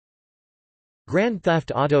Grand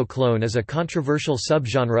Theft Auto Clone is a controversial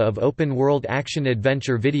subgenre of open-world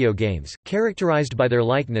action-adventure video games, characterized by their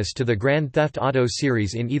likeness to the Grand Theft Auto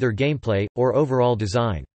series in either gameplay, or overall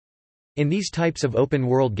design. In these types of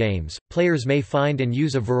open-world games, players may find and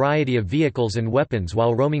use a variety of vehicles and weapons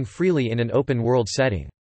while roaming freely in an open-world setting.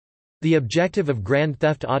 The objective of Grand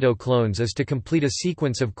Theft Auto clones is to complete a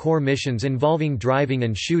sequence of core missions involving driving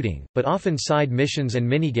and shooting, but often side missions and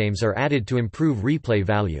minigames are added to improve replay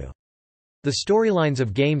value. The storylines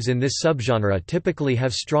of games in this subgenre typically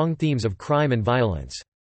have strong themes of crime and violence.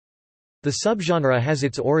 The subgenre has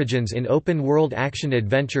its origins in open-world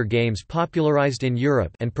action-adventure games popularized in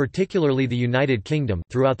Europe and particularly the United Kingdom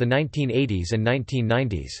throughout the 1980s and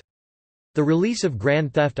 1990s. The release of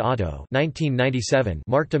Grand Theft Auto 1997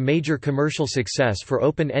 marked a major commercial success for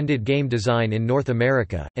open-ended game design in North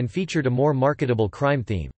America, and featured a more marketable crime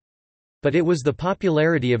theme. But it was the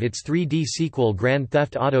popularity of its 3D sequel Grand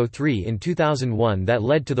Theft Auto 3 in 2001 that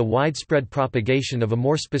led to the widespread propagation of a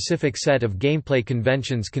more specific set of gameplay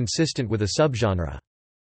conventions consistent with a subgenre.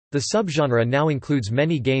 The subgenre now includes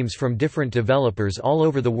many games from different developers all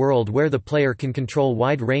over the world where the player can control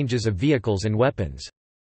wide ranges of vehicles and weapons.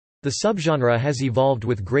 The subgenre has evolved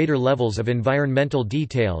with greater levels of environmental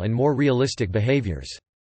detail and more realistic behaviors.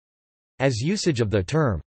 As usage of the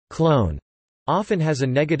term clone often has a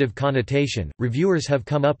negative connotation, reviewers have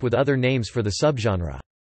come up with other names for the subgenre.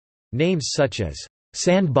 Names such as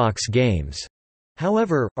sandbox games,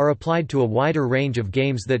 however, are applied to a wider range of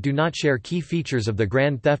games that do not share key features of the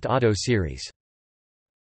Grand Theft Auto series.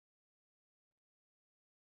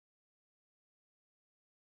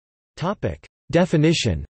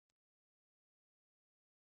 Definition.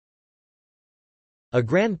 A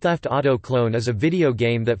Grand Theft Auto clone is a video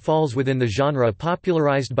game that falls within the genre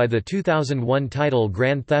popularized by the 2001 title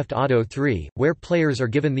Grand Theft Auto 3, where players are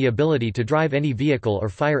given the ability to drive any vehicle or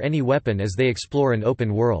fire any weapon as they explore an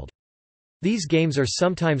open world. These games are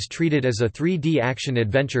sometimes treated as a 3D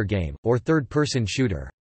action-adventure game, or third-person shooter.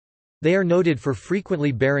 They are noted for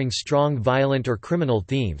frequently bearing strong violent or criminal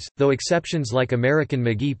themes, though exceptions like American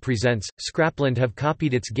McGee Presents, Scrapland have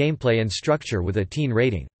copied its gameplay and structure with a teen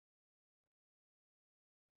rating.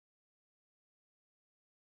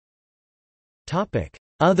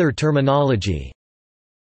 Other terminology.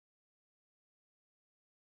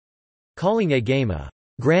 Calling a game a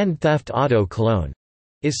Grand Theft Auto clone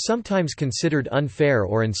is sometimes considered unfair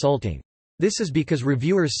or insulting. This is because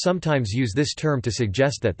reviewers sometimes use this term to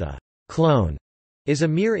suggest that the clone is a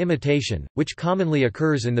mere imitation, which commonly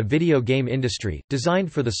occurs in the video game industry,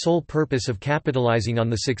 designed for the sole purpose of capitalizing on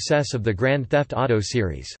the success of the Grand Theft Auto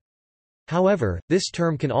series. However, this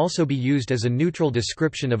term can also be used as a neutral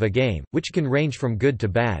description of a game, which can range from good to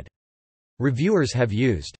bad. Reviewers have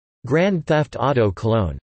used Grand Theft Auto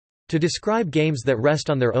clone to describe games that rest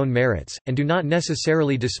on their own merits, and do not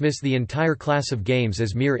necessarily dismiss the entire class of games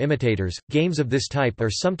as mere imitators. Games of this type are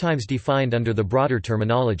sometimes defined under the broader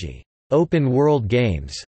terminology, open world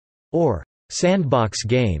games, or sandbox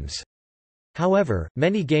games. However,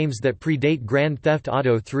 many games that predate Grand Theft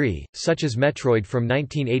Auto 3, such as Metroid from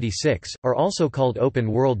 1986, are also called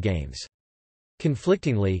open-world games.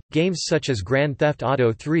 Conflictingly, games such as Grand Theft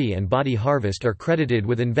Auto 3 and Body Harvest are credited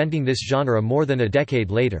with inventing this genre more than a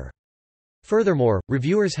decade later. Furthermore,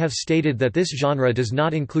 reviewers have stated that this genre does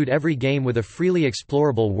not include every game with a freely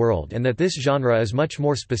explorable world and that this genre is much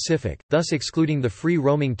more specific, thus excluding the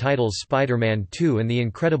free-roaming titles Spider-Man 2 and The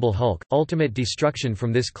Incredible Hulk: Ultimate Destruction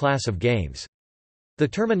from this class of games. The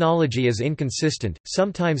terminology is inconsistent,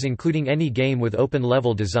 sometimes including any game with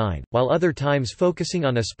open-level design, while other times focusing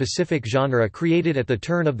on a specific genre created at the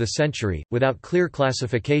turn of the century, without clear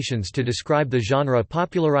classifications to describe the genre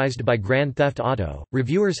popularized by Grand Theft Auto.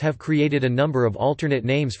 Reviewers have created a number of alternate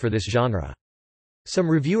names for this genre. Some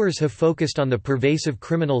reviewers have focused on the pervasive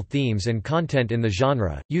criminal themes and content in the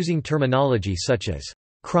genre, using terminology such as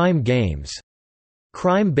crime games,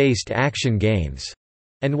 crime-based action games,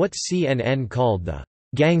 and what CNN called the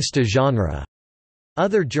gangsta genre.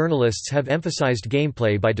 Other journalists have emphasized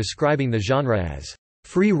gameplay by describing the genre as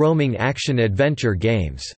free-roaming action-adventure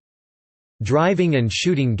games, driving and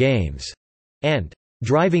shooting games, and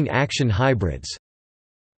driving action hybrids.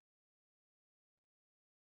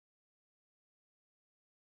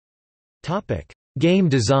 Game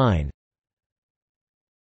design.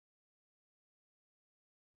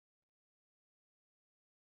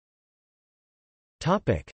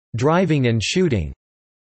 Driving and shooting.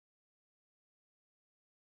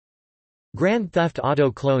 Grand Theft Auto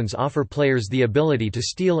clones offer players the ability to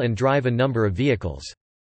steal and drive a number of vehicles.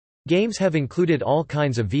 Games have included all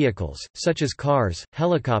kinds of vehicles, such as cars,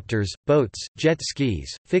 helicopters, boats, jet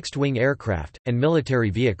skis, fixed-wing aircraft, and military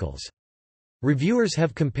vehicles. Reviewers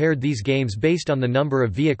have compared these games based on the number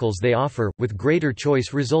of vehicles they offer, with greater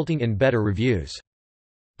choice resulting in better reviews.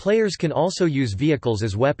 Players can also use vehicles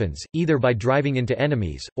as weapons, either by driving into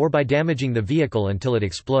enemies, or by damaging the vehicle until it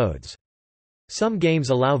explodes. Some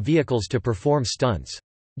games allow vehicles to perform stunts.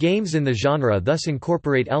 Games in the genre thus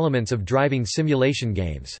incorporate elements of driving simulation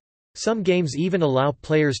games. Some games even allow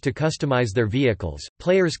players to customize their vehicles.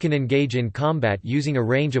 Players can engage in combat using a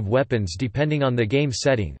range of weapons depending on the game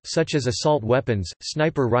setting, such as assault weapons,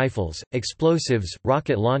 sniper rifles, explosives,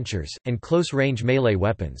 rocket launchers, and close-range melee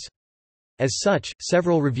weapons. As such,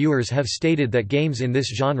 several reviewers have stated that games in this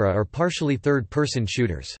genre are partially third-person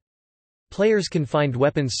shooters. Players can find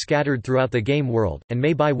weapons scattered throughout the game world, and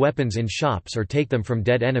may buy weapons in shops or take them from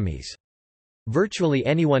dead enemies. Virtually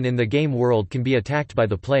anyone in the game world can be attacked by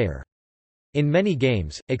the player. In many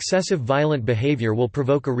games, excessive violent behavior will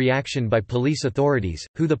provoke a reaction by police authorities,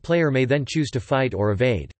 who the player may then choose to fight or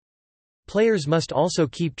evade. Players must also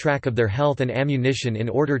keep track of their health and ammunition in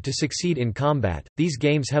order to succeed in combat. These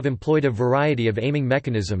games have employed a variety of aiming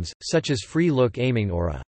mechanisms, such as free look aiming or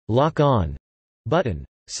a lock-on button.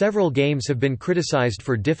 Several games have been criticized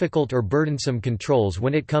for difficult or burdensome controls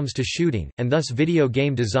when it comes to shooting, and thus video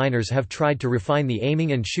game designers have tried to refine the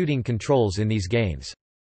aiming and shooting controls in these games.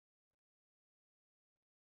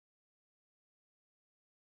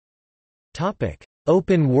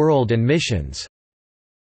 Open world and missions.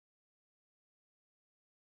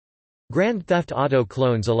 Grand Theft Auto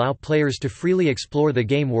clones allow players to freely explore the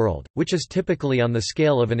game world, which is typically on the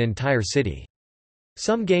scale of an entire city.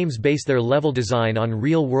 Some games base their level design on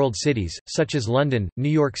real-world cities, such as London, New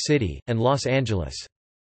York City, and Los Angeles.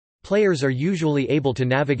 Players are usually able to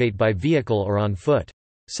navigate by vehicle or on foot.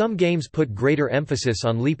 Some games put greater emphasis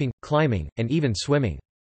on leaping, climbing, and even swimming.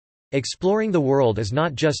 Exploring the world is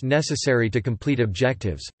not just necessary to complete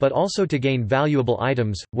objectives, but also to gain valuable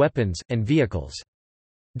items, weapons, and vehicles.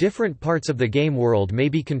 Different parts of the game world may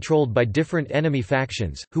be controlled by different enemy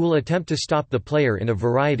factions, who will attempt to stop the player in a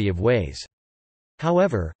variety of ways.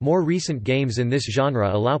 However, more recent games in this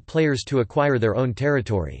genre allow players to acquire their own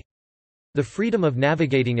territory. The freedom of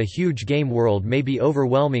navigating a huge game world may be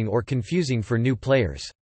overwhelming or confusing for new players.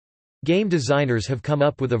 Game designers have come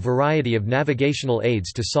up with a variety of navigational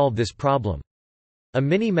aids to solve this problem. A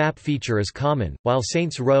mini-map feature is common, while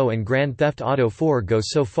Saints Row and Grand Theft Auto 4 go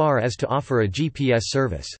so far as to offer a GPS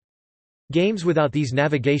service. Games without these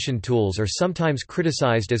navigation tools are sometimes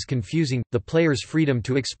criticized as confusing. The player's freedom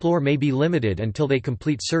to explore may be limited until they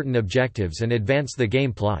complete certain objectives and advance the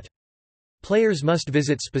game plot. Players must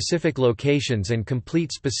visit specific locations and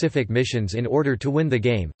complete specific missions in order to win the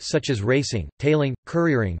game, such as racing, tailing,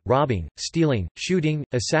 couriering, robbing, stealing, shooting,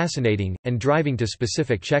 assassinating, and driving to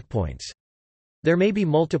specific checkpoints. There may be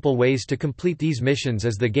multiple ways to complete these missions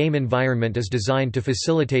as the game environment is designed to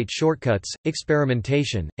facilitate shortcuts,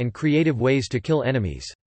 experimentation, and creative ways to kill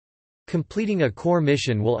enemies. Completing a core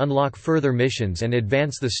mission will unlock further missions and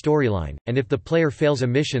advance the storyline, and if the player fails a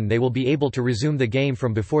mission they will be able to resume the game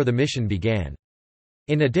from before the mission began.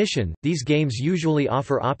 In addition, these games usually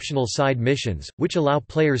offer optional side missions, which allow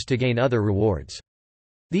players to gain other rewards.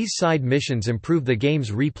 These side missions improve the game's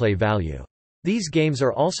replay value. These games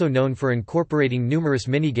are also known for incorporating numerous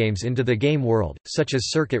minigames into the game world, such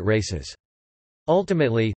as circuit races.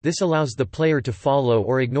 Ultimately, this allows the player to follow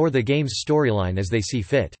or ignore the game's storyline as they see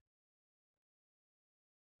fit.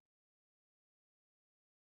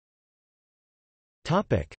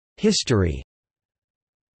 History.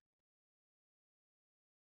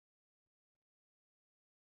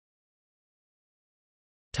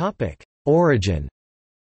 Origin.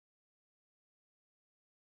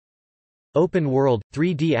 Open-world,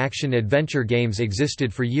 3D action-adventure games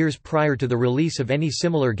existed for years prior to the release of any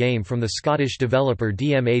similar game from the Scottish developer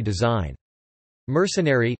DMA Design.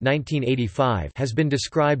 Mercenary 1985 has been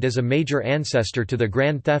described as a major ancestor to the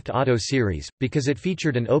Grand Theft Auto series, because it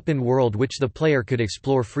featured an open world which the player could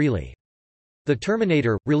explore freely. The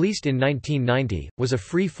Terminator, released in 1990, was a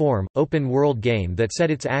free-form, open-world game that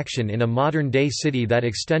set its action in a modern-day city that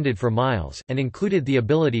extended for miles, and included the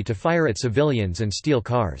ability to fire at civilians and steal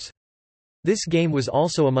cars. This game was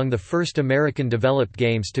also among the first American-developed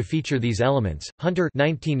games to feature these elements. Hunter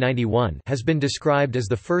 1991 has been described as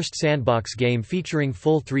the first sandbox game featuring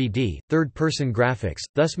full 3D, third-person graphics,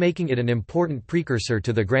 thus making it an important precursor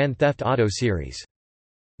to the Grand Theft Auto series.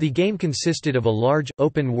 The game consisted of a large,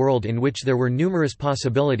 open world in which there were numerous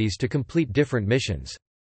possibilities to complete different missions.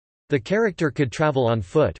 The character could travel on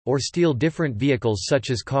foot, or steal different vehicles such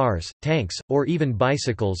as cars, tanks, or even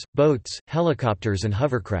bicycles, boats, helicopters and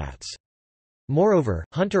hovercrafts. Moreover,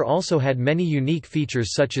 Hunter also had many unique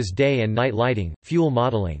features such as day and night lighting, fuel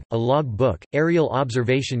modeling, a log book, aerial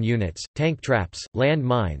observation units, tank traps, land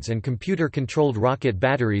mines and computer-controlled rocket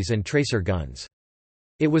batteries and tracer guns.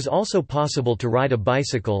 It was also possible to ride a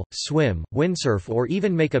bicycle, swim, windsurf or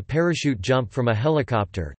even make a parachute jump from a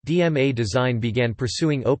helicopter. DMA Design began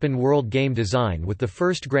pursuing open-world game design with the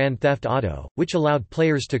first Grand Theft Auto, which allowed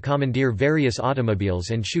players to commandeer various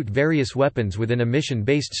automobiles and shoot various weapons within a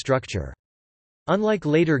mission-based structure. Unlike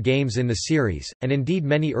later games in the series, and indeed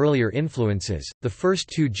many earlier influences, the first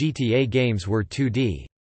two GTA games were 2D.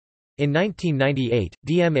 In 1998,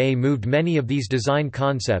 DMA moved many of these design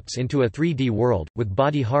concepts into a 3D world, with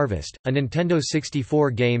Body Harvest, a Nintendo 64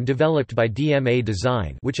 game developed by DMA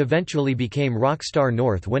Design which eventually became Rockstar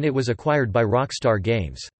North when it was acquired by Rockstar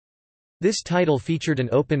Games. This title featured an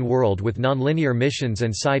open world with nonlinear missions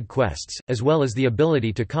and side quests, as well as the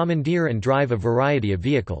ability to commandeer and drive a variety of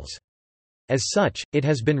vehicles. As such, it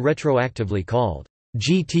has been retroactively called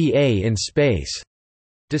GTA in Space.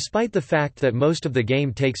 Despite the fact that most of the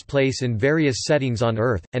game takes place in various settings on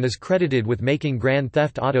Earth, and is credited with making Grand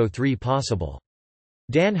Theft Auto 3 possible.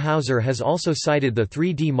 Dan Houser has also cited the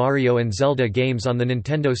 3D Mario and Zelda games on the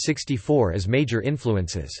Nintendo 64 as major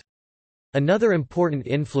influences. Another important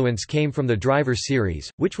influence came from the Driver series,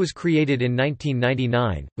 which was created in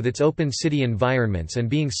 1999, with its open city environments and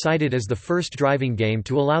being cited as the first driving game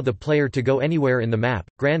to allow the player to go anywhere in the map.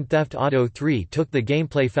 Grand Theft Auto 3 took the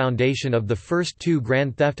gameplay foundation of the first two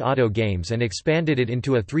Grand Theft Auto games and expanded it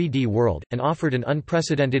into a 3D world, and offered an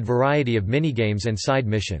unprecedented variety of minigames and side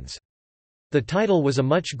missions. The title was a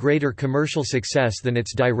much greater commercial success than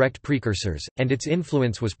its direct precursors, and its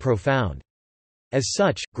influence was profound. As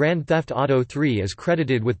such, Grand Theft Auto 3 is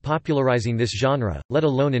credited with popularizing this genre, let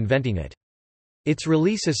alone inventing it. Its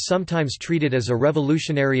release is sometimes treated as a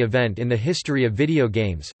revolutionary event in the history of video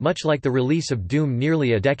games, much like the release of Doom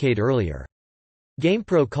nearly a decade earlier.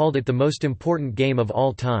 GamePro called it the most important game of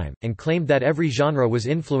all time, and claimed that every genre was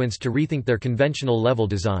influenced to rethink their conventional level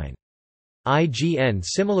design. IGN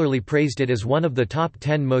similarly praised it as one of the top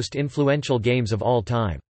 10 most influential games of all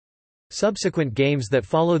time. Subsequent games that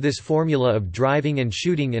follow this formula of driving and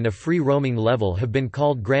shooting in a free-roaming level have been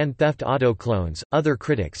called Grand Theft Auto clones. Other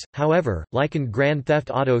critics, however, likened Grand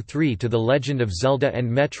Theft Auto 3 to The Legend of Zelda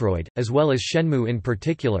and Metroid, as well as Shenmue in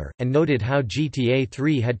particular, and noted how GTA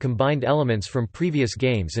 3 had combined elements from previous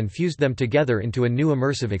games and fused them together into a new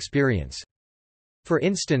immersive experience. For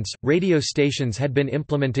instance, radio stations had been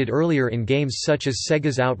implemented earlier in games such as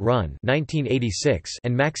Sega's Outrun (1986)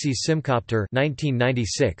 and Maxis Simcopter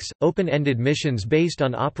 (1996). Open-ended missions based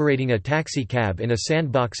on operating a taxi cab in a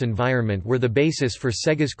sandbox environment were the basis for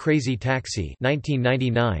Sega's Crazy Taxi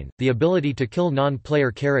 (1999). The ability to kill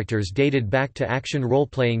non-player characters dated back to action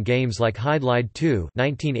role-playing games like Hydlide 2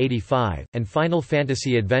 (1985) and Final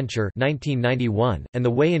Fantasy Adventure (1991), and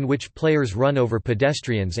the way in which players run over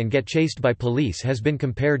pedestrians and get chased by police has been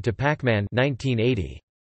compared to Pac-Man 1980.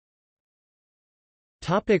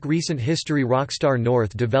 Recent history. Rockstar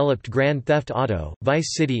North developed Grand Theft Auto: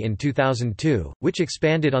 Vice City in 2002, which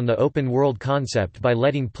expanded on the open-world concept by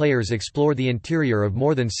letting players explore the interior of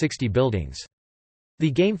more than 60 buildings.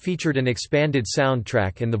 The game featured an expanded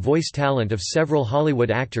soundtrack and the voice talent of several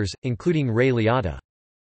Hollywood actors, including Ray Liotta.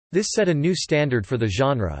 This set a new standard for the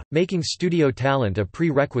genre, making studio talent a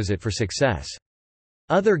prerequisite for success.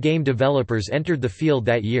 Other game developers entered the field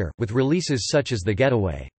that year, with releases such as The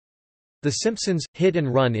Getaway. The Simpsons' Hit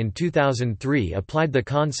and Run in 2003 applied the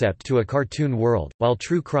concept to a cartoon world, while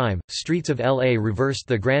True Crime: Streets of L.A. reversed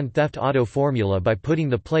the Grand Theft Auto formula by putting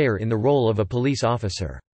the player in the role of a police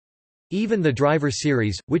officer. Even the Driver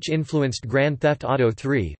series, which influenced Grand Theft Auto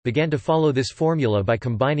 3, began to follow this formula by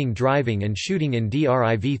combining driving and shooting in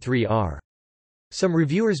Drive-3R. Some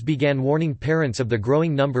reviewers began warning parents of the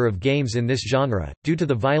growing number of games in this genre, due to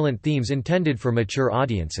the violent themes intended for mature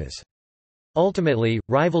audiences. Ultimately,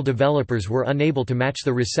 rival developers were unable to match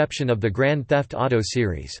the reception of the Grand Theft Auto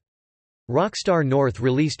series. Rockstar North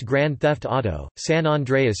released Grand Theft Auto: San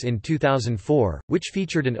Andreas in 2004, which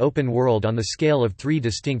featured an open world on the scale of 3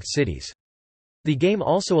 distinct cities. The game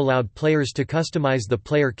also allowed players to customize the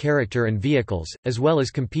player character and vehicles, as well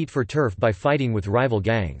as compete for turf by fighting with rival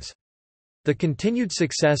gangs. The continued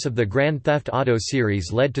success of the Grand Theft Auto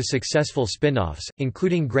series led to successful spin-offs,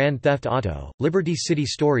 including Grand Theft Auto: Liberty City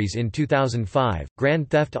Stories in 2005, Grand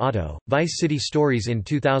Theft Auto: Vice City Stories in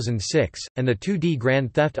 2006, and the 2D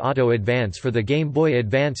Grand Theft Auto Advance for the Game Boy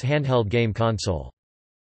Advance handheld game console.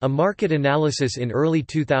 A market analysis in early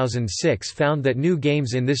 2006 found that new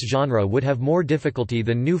games in this genre would have more difficulty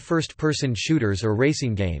than new first-person shooters or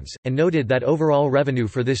racing games, and noted that overall revenue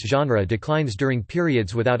for this genre declines during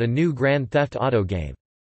periods without a new Grand Theft Auto game.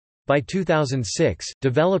 By 2006,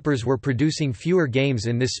 developers were producing fewer games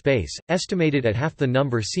in this space, estimated at half the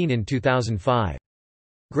number seen in 2005.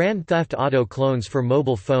 Grand Theft Auto clones for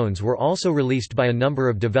mobile phones were also released by a number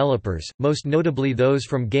of developers, most notably those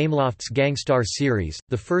from Gameloft's Gangstar series,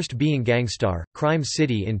 the first being Gangstar, Crime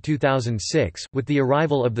City in 2006. With the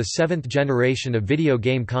arrival of the seventh generation of video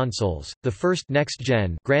game consoles, the first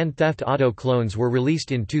next-gen Grand Theft Auto clones were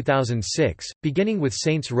released in 2006, beginning with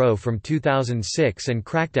Saints Row from 2006 and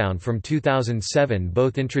Crackdown from 2007.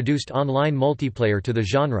 Both introduced online multiplayer to the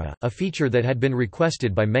genre, a feature that had been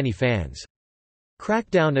requested by many fans.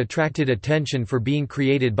 Crackdown attracted attention for being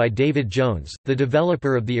created by David Jones, the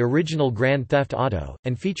developer of the original Grand Theft Auto,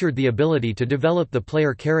 and featured the ability to develop the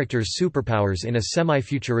player character's superpowers in a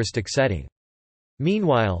semi-futuristic setting.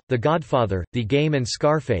 Meanwhile, The Godfather, The Game and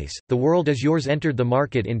Scarface, The World Is Yours entered the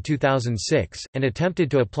market in 2006, and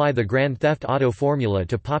attempted to apply the Grand Theft Auto formula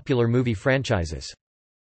to popular movie franchises.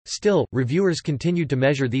 Still, reviewers continued to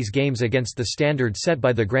measure these games against the standard set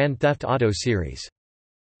by the Grand Theft Auto series.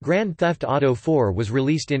 Grand Theft Auto 4 was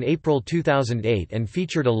released in April 2008 and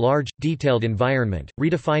featured a large, detailed environment,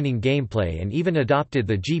 redefining gameplay and even adopted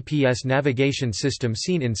the GPS navigation system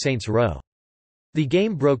seen in Saints Row. The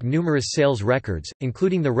game broke numerous sales records,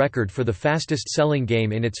 including the record for the fastest-selling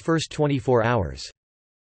game in its first 24 hours.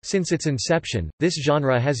 Since its inception, this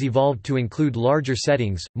genre has evolved to include larger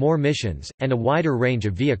settings, more missions, and a wider range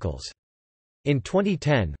of vehicles. In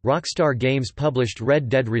 2010, Rockstar Games published Red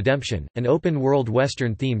Dead Redemption, an open-world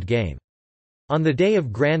Western-themed game. On the day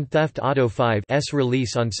of Grand Theft Auto V's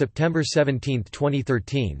release on September 17,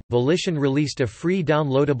 2013, Volition released a free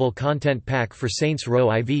downloadable content pack for Saints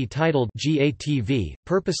Row IV titled GATV,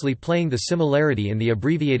 purposely playing the similarity in the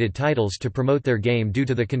abbreviated titles to promote their game due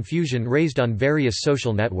to the confusion raised on various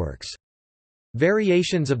social networks.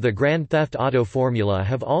 Variations of the Grand Theft Auto formula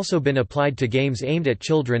have also been applied to games aimed at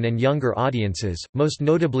children and younger audiences, most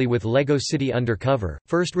notably with LEGO City Undercover,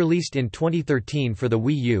 first released in 2013 for the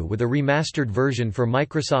Wii U with a remastered version for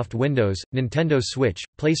Microsoft Windows, Nintendo Switch,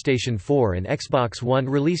 PlayStation 4 and Xbox One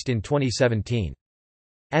released in 2017.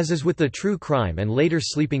 As is with the True Crime and later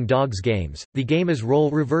Sleeping Dogs games, the game is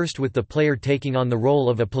role-reversed with the player taking on the role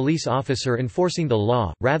of a police officer enforcing the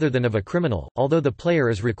law, rather than of a criminal, although the player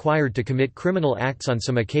is required to commit criminal acts on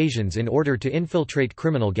some occasions in order to infiltrate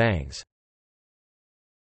criminal gangs.